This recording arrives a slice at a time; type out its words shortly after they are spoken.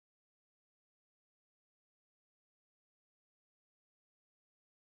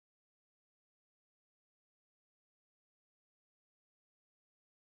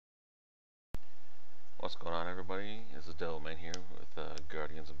What's going on, everybody? This is Devilman here with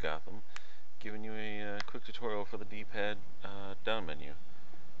Guardians of Gotham, giving you a quick tutorial for the D-pad down menu.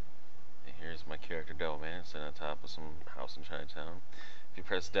 And here's my character Devilman sitting on top of some house in Chinatown. If you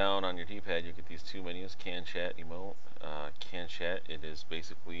press down on your D-pad, you get these two menus: Can Chat, Emote. Can Chat, it is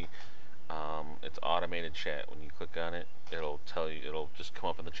basically it's automated chat. When you click on it, it'll tell you, it'll just come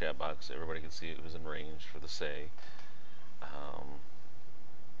up in the chat box. Everybody can see it who's in range for the say.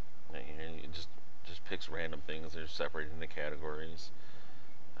 It just picks random things. They're separated into categories.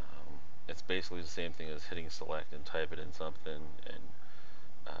 It's basically the same thing as hitting select and type it in something and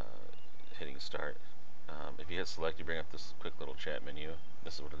hitting start. If you hit select, you bring up this quick little chat menu.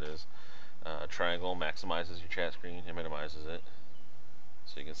 This is what it is. Triangle maximizes your chat screen and minimizes it,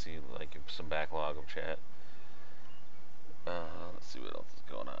 so you can see like some backlog of chat. Let's see what else is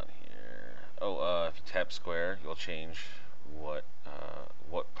going on here. If you tap square, you'll change what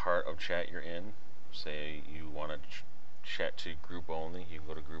part of chat you're in. Say you want to chat to group only, you can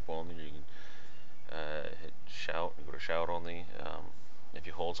go to group only, or you can hit shout and go to shout only. If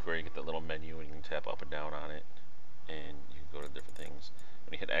you hold square, you get that little menu and you can tap up and down on it and you can go to different things.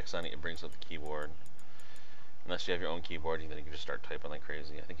 When you hit X on it, it brings up the keyboard. Unless you have your own keyboard, then you can just start typing like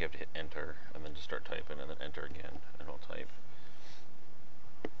crazy. I think you have to hit enter and then just start typing and then enter again and it'll type.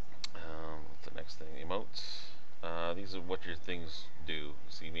 What's the next thing? Emotes. These are what your things do.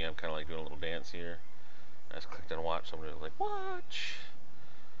 See me, I'm kind of like doing a little dance here. I just clicked on watch, so I'm going to like watch.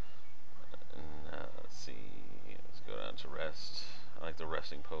 And let's see, let's go down to rest. I like the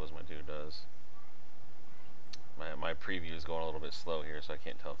resting pose my dude does. My preview is going a little bit slow here, so I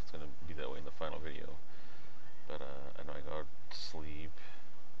can't tell if it's going to be that way in the final video. But I know I go to sleep,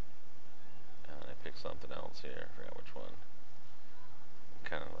 and I pick something else here. I forgot which one. I'm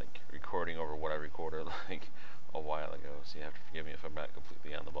kind of like recording over what I recorded like a while ago, so you have to forgive me if I'm not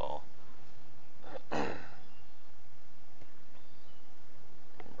completely on the ball. Bring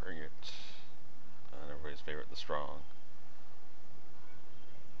it. And everybody's favorite, the strong.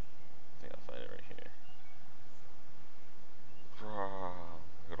 I think I'll find it right here.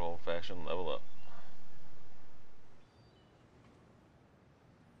 Good old-fashioned level up.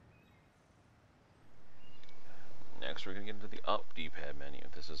 Next, we're going to get into the up D-pad menu.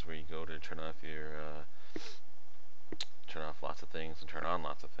 This is where you go to turn off your turn off lots of things and turn on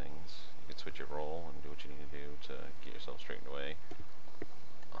lots of things. You can switch your role and do what you need to do to get yourself straightened away.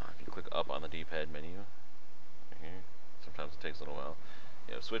 If you click up on the D-pad menu, right here, sometimes it takes a little while.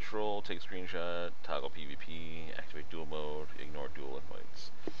 You have switch role, take screenshot, toggle PvP, activate dual mode, ignore dual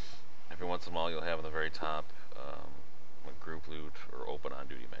invites. Every once in a while, you'll have on the very top a group loot or open on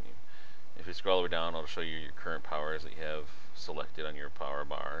duty menu. If you scroll all the way down, it'll show you your current powers that you have selected on your power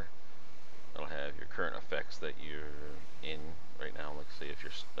bar. It'll have your current effects that you're in right now. Like say if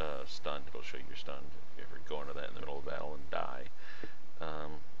you're stunned, it'll show you you're stunned. If you ever go into that in the middle of battle and die.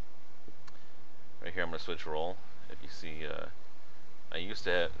 Right here I'm going to switch role. If you see, I used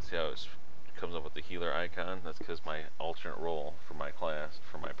to see how it comes up with the healer icon. That's because my alternate role for my class,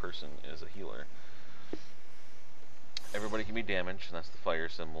 for my person, is a healer. Everybody can be damaged, and that's the fire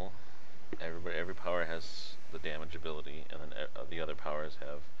symbol. Every power has the damage ability, and then the other powers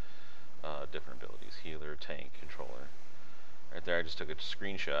have different abilities: healer, tank, controller. Right there, I just took a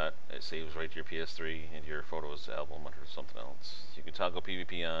screenshot. It saves right to your PS3 and your photos album under something else. You can toggle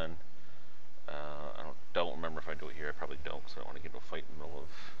PvP on. I don't remember if I do it here. I probably don't, because I don't want to get into a fight in the middle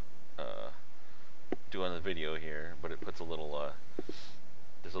of doing the video here. But it puts a little,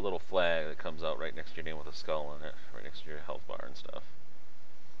 there's a little flag that comes out right next to your name with a skull on it, right next to your health bar and stuff.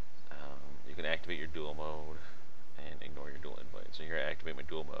 You can activate your dual mode and ignore your dual invite. So here I activate my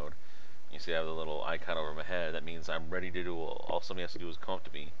dual mode. You see I have the little icon over my head. That means I'm ready to duel. All somebody has to do is come up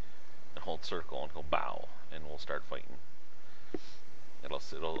to me and hold circle and go bow, and we'll start fighting. It'll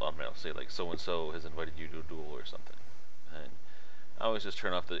say like so and so has invited you to a duel or something. And I always just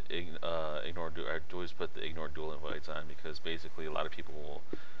turn off the ignore duel. I always put the ignore duel invites on, because basically a lot of people will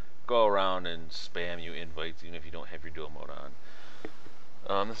go around and spam you invites even if you don't have your duel mode on.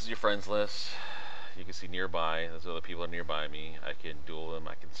 This is your friends list. You can see nearby. Those other people are nearby me. I can duel them.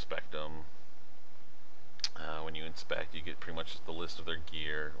 I can inspect them. When you inspect, you get pretty much the list of their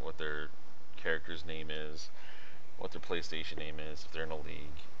gear, what their character's name is, what their PlayStation name is, if they're in a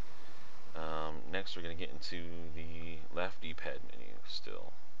league. Next, we're going to get into the left D-pad menu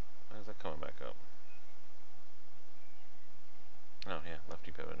still. Why is that coming back up? Oh, yeah, left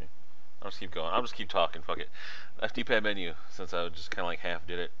D-pad menu. I'll just keep going. I'll just keep talking. Fuck it. Left D-pad menu. Since I just kind of like half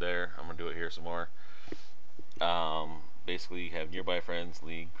did it there, I'm going to do it here some more. Basically, you have nearby friends,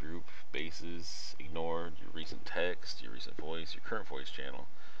 league, group, bases, ignored, your recent text, your recent voice, your current voice channel.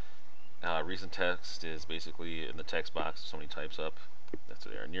 Recent text is basically in the text box if somebody types up. That's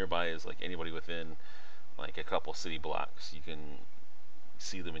what they are. Nearby is like anybody within like a couple city blocks. You can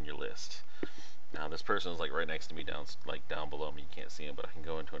see them in your list. Now this person is like right next to me, down below me. You can't see him, but I can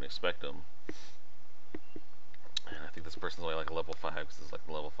go into and inspect them. And I think this person's only like a level 5 because it's like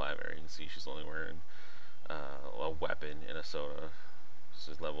the level 5 area. You can see she's only wearing a weapon and a soda. This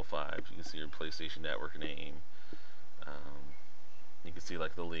is level 5. You can see her PlayStation Network name. You can see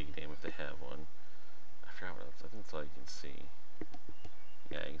like the league name if they have one. I forgot what else. I think that's all you can see.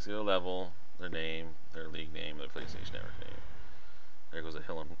 Yeah, you can see their level, their name, their league name, their PlayStation Network name. There goes a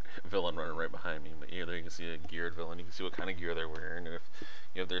villain running right behind me. But here, there you can see a geared villain. You can see what kind of gear they're wearing and if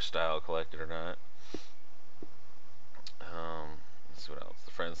you have their style collected or not. Let's see what else.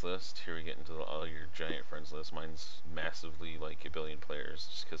 The friends list. Here we get into all your giant friends list. Mine's massively like a billion players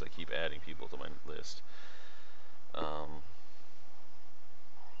just because I keep adding people to my list.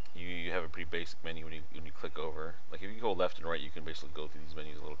 You have a pretty basic menu when you click over. Like if you go left and right, you can basically go through these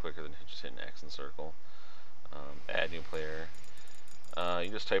menus a little quicker than just hitting X and circle. Add new player.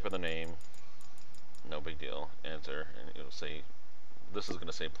 You just type in the name. No big deal. Enter, and it'll say, this is going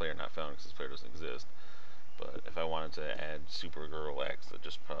to say player not found because this player doesn't exist. But if I wanted to add Supergirl X that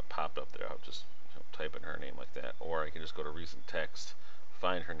just popped up there, I'll just type in her name like that. Or I can just go to recent text,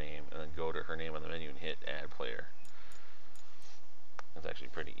 find her name, and then go to her name on the menu and hit add player. It's actually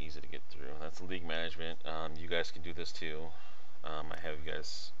pretty easy to get through. That's league management. You guys can do this too. I have you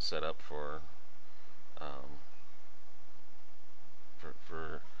guys set up for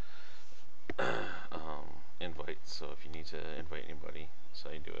invites. So if you need to invite anybody, that's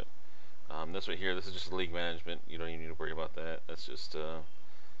how you do it. This right here, this is just league management. You don't even need to worry about that. That's just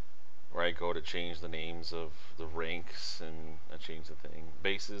where I go to change the names of the ranks and I change the thing.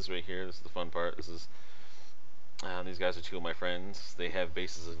 Bases right here. This is the fun part. This is these guys are two of my friends. They have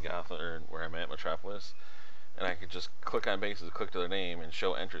bases in Gotham, or where I'm at, Metropolis, and I could just click on bases, click to their name, and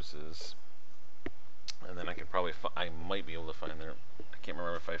show entrances, and then I could probably, I might be able to find their, I can't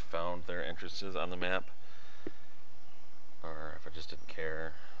remember if I found their entrances on the map, or if I just didn't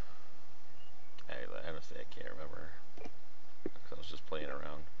care. Honestly, I can't remember, because I was just playing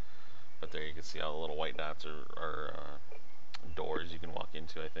around. But there you can see all the little white dots are doors you can walk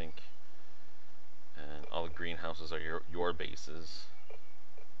into, I think. And all the greenhouses are your bases.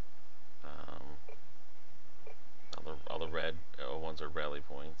 All the red ones are rally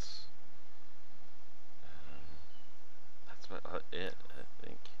points. That's about it, I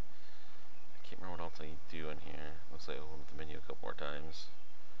think. I can't remember what else I do in here. Looks like I'll open the menu a couple more times.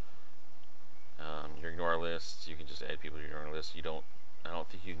 Your ignore lists, you can just add people to your ignore list. I don't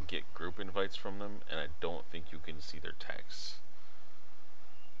think you can get group invites from them, and I don't think you can see their texts.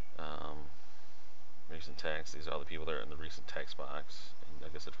 Recent text, these are all the people that are in the recent text box, and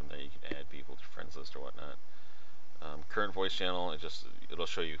like I said, from there you can add people to friends list or whatnot. Current voice channel, it'll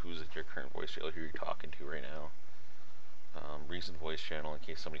show you who's at your current voice channel, who you're talking to right now. Recent voice channel, in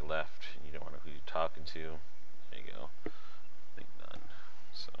case somebody left and you don't want to know who you're talking to. There you go. I think none.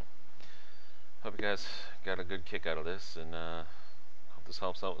 So, hope you guys got a good kick out of this, and hope this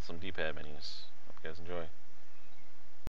helps out with some D-pad menus. Hope you guys enjoy.